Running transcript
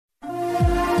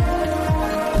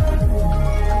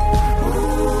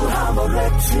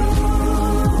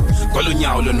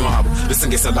Kwalunyawo lonwabo bese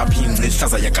ngesalapha ingci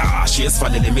ihlaza yakashi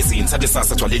esivalele emizini sathi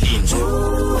sasa gcwale linje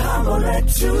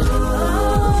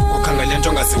ukhangele into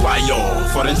ongaziwayo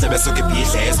for endlebe esuke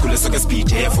ibhidle esikhule esuke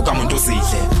esibhidhe fuka umuntu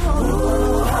uzidle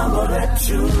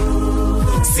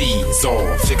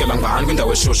sizo fikela ngani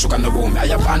kwindawo eshushu kanobomi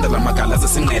ayabanda la magala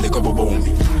zesinqele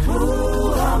kobobomi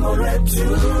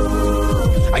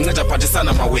anceda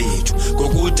phathisana mawethu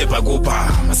ngokude bhakupha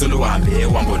maseluhambe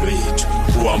uhambo lwethu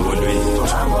uhambo lwethu.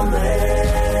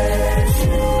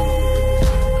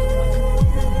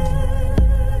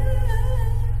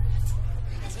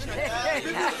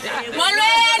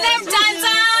 Molweni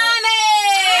Mdantsane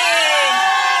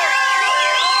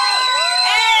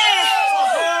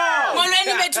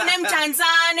molweni bethu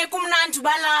neMdantsane kumnandi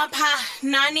balapha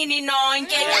nani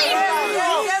ninonke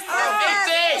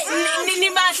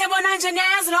nibahle bona nje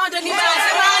niyazi loo nto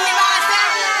nibahle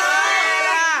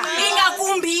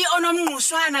ingakumbi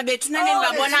onomngqushwana bethu nani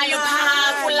nibabonayo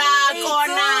phaa kulaa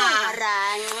kona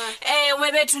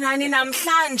webethu nani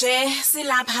namhlanje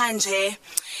silapha nje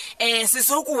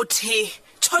sizokuthi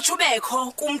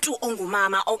thothubekho kumuntu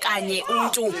ongumama okanye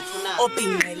umuntu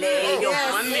obhinqileyo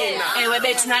ewe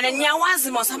bethu nani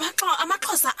niyawazi mos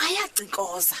amaXhosa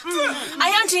ayagcikoza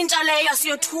ayonto into leyo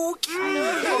siyothuki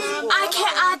akhe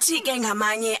athi ke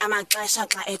ngamanye amaxesha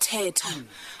xa ethetha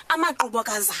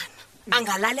amaqubokazana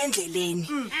angalala endleleni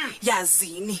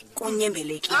yazini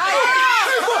kunyembelekile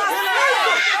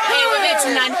ewe bethu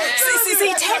nani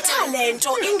sithetha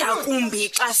lento ingakumbi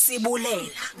xa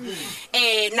sibulela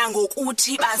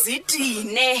nangokuthi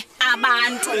bazidine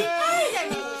abantu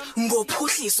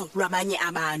ngophuhliso lwabanye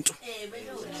abantu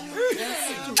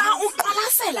xa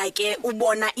uqwalasela ke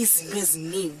ubona izinto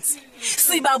ezininzi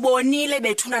sibabonile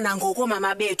bethuna nangoko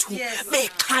mama bethu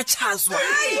bexhatshazwa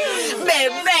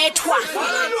bebethwa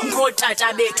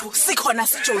ngotata bethu sikhona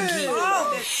sijongile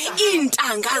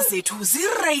iintanga zethu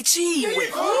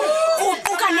zireyitsiwe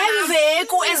kuquka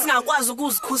nemveku ezingakwazi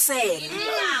ukuzikhusela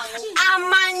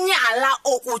amanyala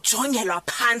okujongelwa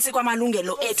phansi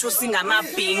kwamalungelo ethu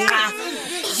singamabhinqa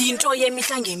yinto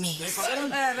yemihla ngemihla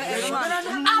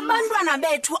abantwana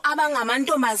bethu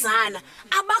abangamantombazana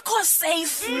abakho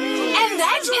safe and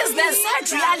that is the sad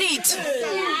reality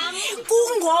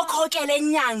kungokho ke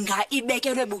lenyanga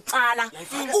ibekelwe bucala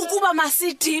ukuba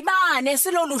masidibane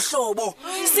silolu hlobo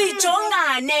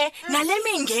sijongane nale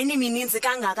mingeni mininzi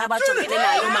kangaka abajongene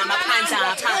nayo mama phandle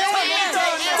apha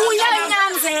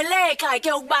kuyanyanzeleka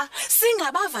ke ukuba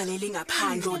singabavaleli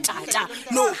ngaphandle tata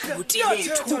nobhuti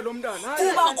bethu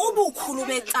kuba ubukhulu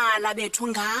becala bethu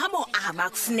ngabo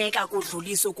abakufuneka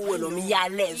kudluliswe kuwe lo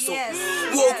myalezo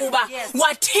wokuba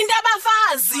wathinta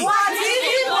abafazi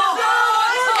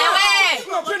ewe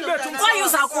kwaye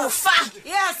uza kufa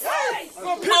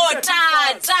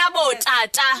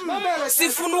botata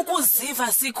sifuna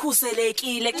ukuziva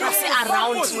sikhuselekile xa si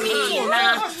around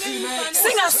nina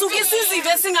singasuki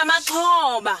sizive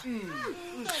singamaxhoba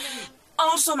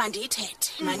also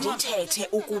mandithethe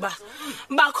ukuba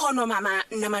bakhono mama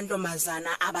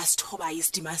namantombazana abasithoba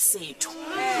isidima sethu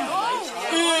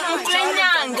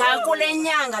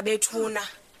kulenyanga bethuna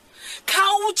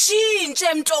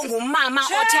khawutshintshe mntongumama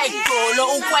othe igqolo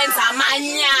ukwenza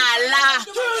amanyala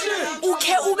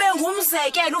ukhe ube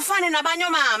ngumzekelo ufane nabanye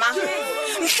mama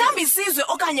mhlawumbe isizwe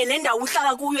okanye le ndawo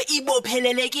uhlala kuyo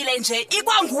ibophelelekile nje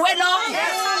ikwanguwe lo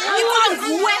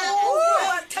ikwanguwe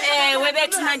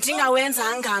webethu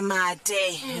ndingawenza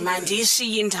ngamade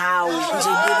mandishiye indawo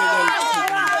njengibulele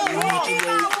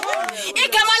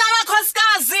igama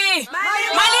lamakhosikazi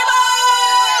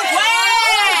malibongwe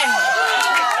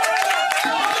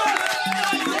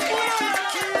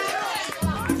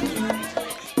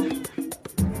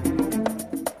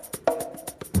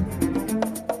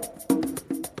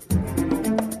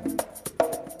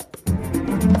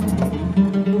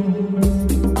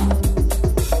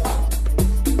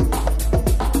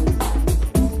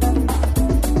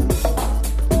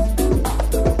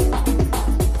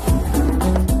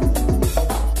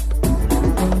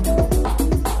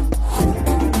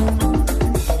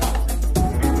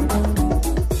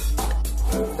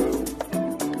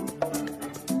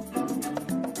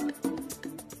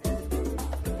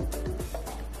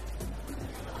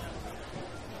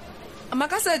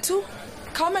Makasethu,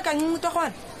 khawume kancinci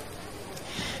torhwana.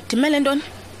 Dimele ntoni?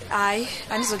 Hayi,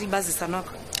 andizokulibazisa noko.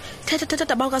 Thetha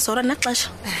daba ukaZora naxesha.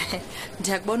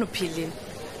 Ndiyakubona uphilile.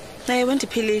 Ewe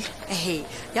ndiphilile.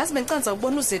 Yazi bencanza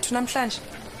ukubona uzethu namhlanje.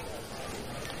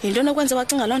 Yintoni okwenza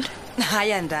wacinga loo nto?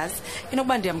 Hayi andazi,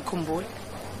 inokuba ndiyamkhumbula.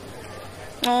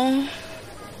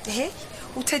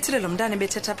 Uthethile lo mntana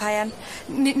bethetha phayana.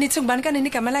 Nithi ngubani kanini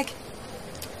igama lakhe?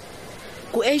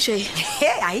 Gu-AJ.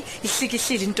 Hayi,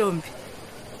 ihlikihlile intombi.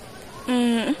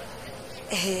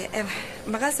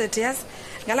 Makazethu yazi,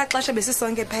 ngala xesha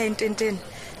besisonke phaya ententeni,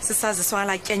 sisaziswa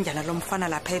ngala tyendyana lomfana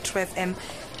lapha e-trufm.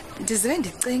 Ndizive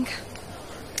ndicinga.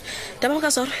 Daba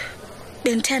kaZoro.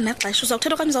 Bendithe naxesha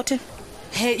uzawuthetha okanye uzawuthini?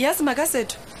 Yazi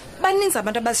makazethu, baninzi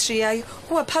abantu abasishiyayo,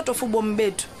 kuba part of ubomi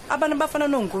bethu. Abantu abafana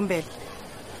noNgumbele.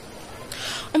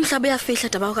 Umhlaba uyafihla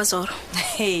daba kaZoro.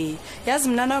 Yazi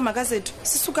mna nawe makazethu,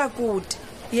 sisuka kude.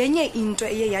 Yenye into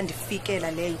eye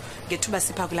yandifikela leyo ngethuba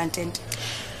sipha kulantente.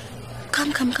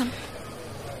 Come.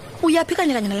 Uyaphi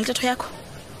kanye nalentetho yakho?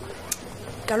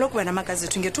 Kaloku wena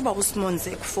makazethu ngethuba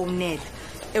uSimonze ekufowunela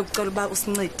ekucela uba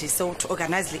usincedise uthi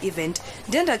organize le event,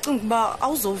 ndiye ndacinga ukuba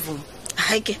awuzovuma.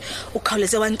 Hayi ke,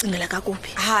 ukhawuleze wancingela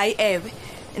kakuphi? Hayi ewe,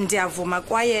 ndiyavuma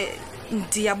kwaye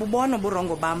ndiyabubona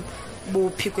uburongo bam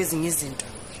buphi kwezinye izinto.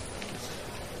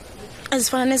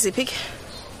 Azifana neziphi ke?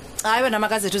 Hayi wena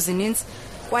makazethu zininzi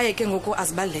kwaye ke ngoku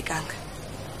azibalekanga.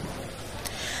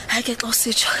 Hayi ke xa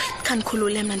usitsho,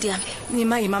 khanikhulule mna ndihambe.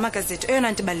 Yima makazethu,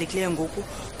 eyona nto ibalulekileyo ngoku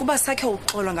kuba sakhe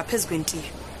uxolo ngaphezu kwentiyo.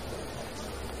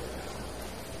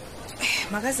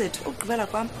 Makazethu, ukugqibela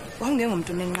kwam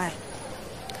wawungengomntu nenqala.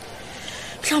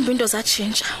 Mhlawumbi into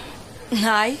zatshintsha.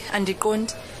 Hayi,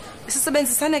 andiqondi.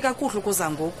 Sisebenzisane kakuhle ukuza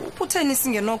ngoku. Utheni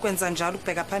singenokwenza njalo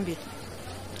ukubheka phambili?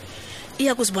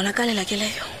 Iya kuzibonakalela ke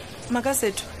leyo.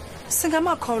 Makazethu,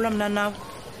 singamakholwa mna nawe.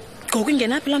 Ngoku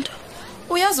ingenaphi loo nto?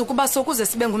 Uyazi ukuba sokuze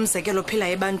sibe ngumzekelo phila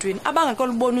ebantwini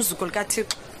abangakolubona uzuko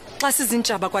likaThixo xa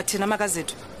sizintshaba kwathina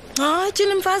makazethu. Hayi,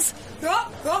 thini mfazi?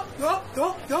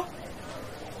 Yo.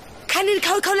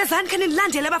 Khawulezani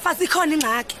nilandele abafazi ikhona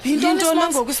ingxaki. Yintoni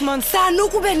ngoku Simonze? Sana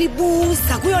ukube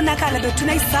nibuza kuyonakala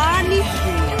bethuna isani.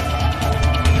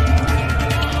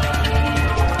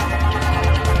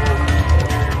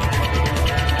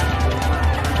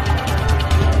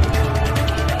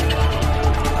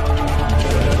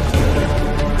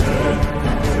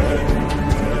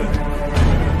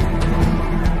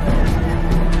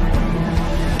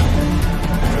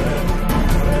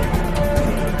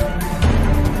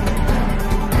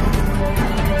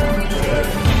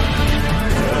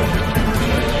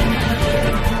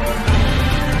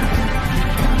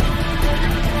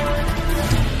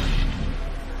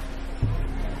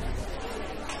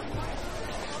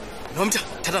 Nomtha,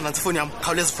 thatha nansi ifoni yami.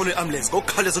 Khawuleza ifoni ambulance.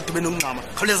 Ngokukhawuleza udibene nomncama.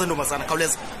 Khawuleza ntombazana,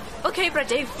 khawuleza. Okay, Bra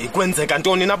Dave. Ikwenzeka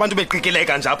ntoni nabantu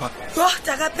beqikileka nje apha? Yo,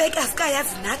 takabheka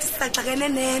asikayazi nathi sisaxakene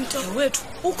nento. Wethu,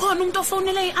 ukhona umuntu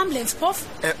ofonela iambulance phofu?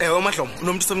 Mahlomo,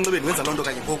 unomuntu semncebeni wenza lonto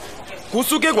kanye ngoku.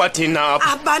 Kusuke kwathina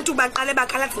apha. Abantu baqale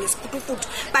bakhalaza ngesifutufutu,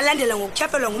 balandela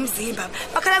ngokutyhafelwa ngumzimba.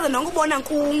 Bakhalaza nokubona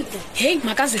nkungu. Hey,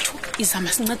 makazethu,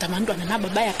 izama sinceda abantwana nabo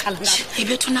bayakhala ngapha. Hey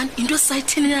bethunani, into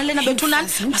esayithini nalena bethunani?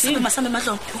 Masambe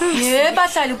madlomo.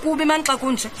 Bahlali kubi manxa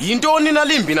kunje. Yintoni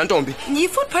nalimbi nantombi?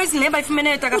 Yi-food poison le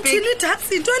bayifumene takabheki. Uthini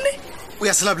Dabs intoni?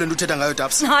 Uyaselaphi lento uthetha ngayo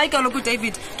Dabs? Hayi kaloku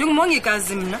David,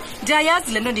 ndingumongikazi mna.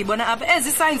 Ndiyayazi lento ndiyibona apha.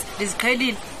 Ezi signs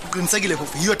ndiziqhelile. Uqinisekile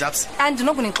phofu yiyo Dabs?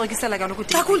 Andinokunixokisela kaloku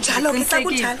David.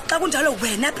 Xa kunjalo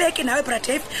wena Bheki nawe Bra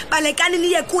Dave balekani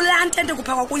niye kulantente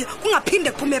kuphakwa kuyo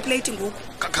kungaphinde kuphume eplate ngoku.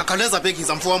 Khawuleza Bheki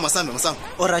zamfuwa masambe.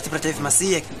 Alright Bra Dave,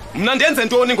 masiye. Mna ndenze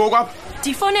ntoni ngoku apha?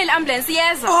 Ndifonela ambulance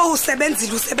yeza. Oh,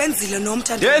 usebenzile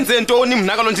nomtha. Ndenze ntoni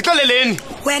mna kalo ndixeleleni?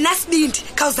 Wena Sibindi,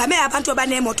 khawuzame abantu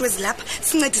abaneemoto ezilapha.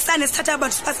 Sincedisane sithatha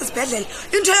abantu sipase esibhedlele.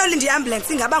 Into yolinda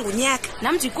iambulance ingaba ngunyaka.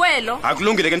 Nam ndikwelo.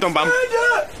 Akulungile ke ntombam.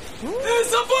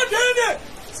 Isapotene!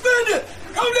 Sibindi!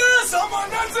 Khawuleza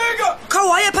mananzika!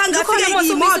 Khawaye pha ngafika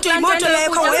imoto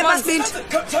leyo khawaye pha Sibindi.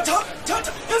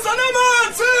 Thatha!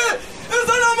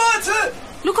 Izanamathe!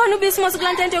 Lukhona ubisi mose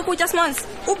kulantente yokutya Simonze?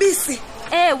 Ubisi.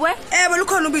 Ewe,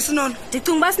 lukhona ubisi nono.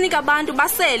 Ndicinga uba sinika abantu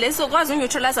basele sokwazi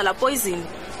unyeutralize la poison.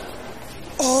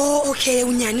 Oh, okay,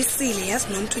 unyanisile yazi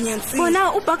nomuntu unyanisile.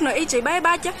 Bona uBuck no-AJ baye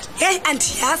batya? Hey,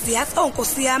 andiyazi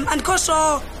Nkosi yami, andikho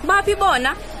sure. Baphi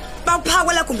bona?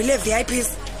 Bawuphakwa la gumbi le-VIPs.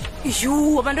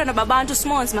 Abantwana babantu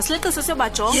Simonze, masileqise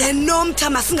siyobajonga. Nomtha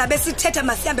masingabe sithetha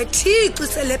masihambe thixi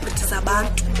celebrities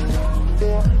abantu.